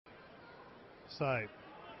So,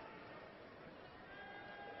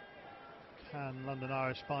 can London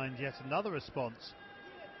Irish find yet another response?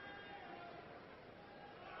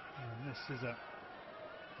 And this is a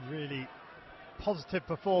really positive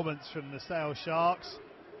performance from the Sale Sharks.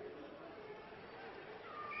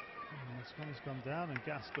 And this one has gone down, and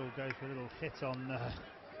Gaskell goes for a little hit on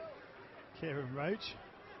Kieran Roach.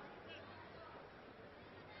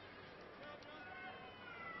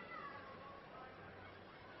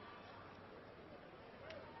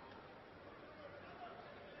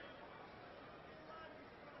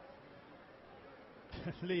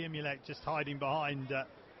 Liam Mulek just hiding behind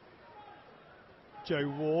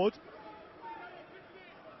Joe Ward.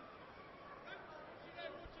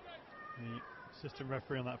 The assistant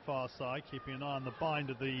referee on that far side keeping an eye on the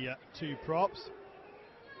bind of the two props.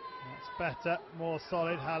 That's better, more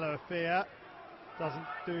solid. Halloafia doesn't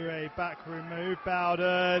do a backroom move.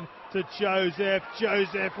 Bowden to Joseph.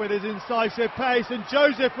 Joseph with his incisive pace, and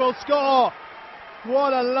Joseph will score.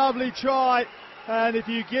 What a lovely try. And if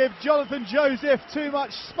you give Jonathan Joseph too much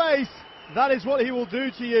space, that is what he will do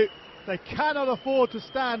to you. They cannot afford to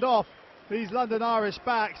stand off these London Irish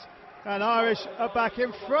backs, and Irish are back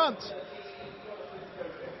in front.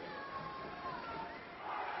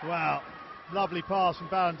 Wow, lovely pass from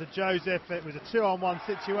Bowden to Joseph. It was a 2-on-1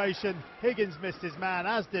 situation. Higgins missed his man,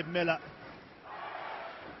 as did Miller.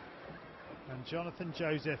 And Jonathan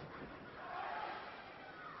Joseph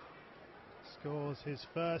scores his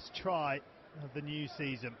first try of the new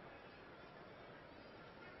season.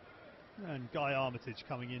 And Guy Armitage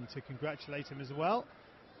coming in to congratulate him as well.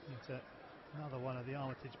 It's another one of the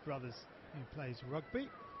Armitage brothers who plays rugby.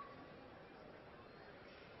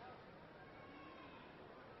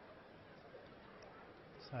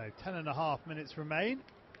 So 10.5 minutes remain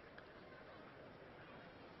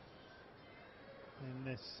in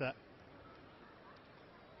this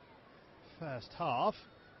first half.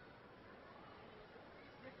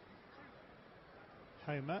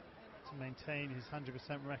 Homer to maintain his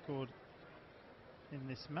 100% record in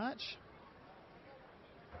this match.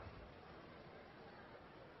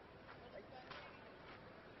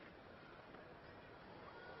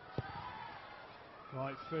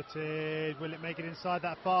 Right footed, will it make it inside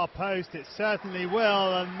that far post? It certainly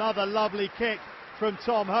will. Another lovely kick from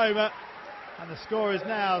Tom Homer, and the score is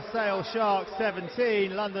now Sale Sharks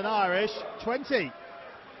 17, London Irish 20.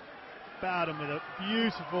 Bowden with a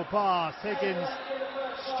beautiful pass. Higgins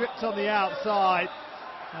stripped on the outside,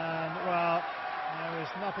 and well, there was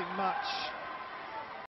nothing much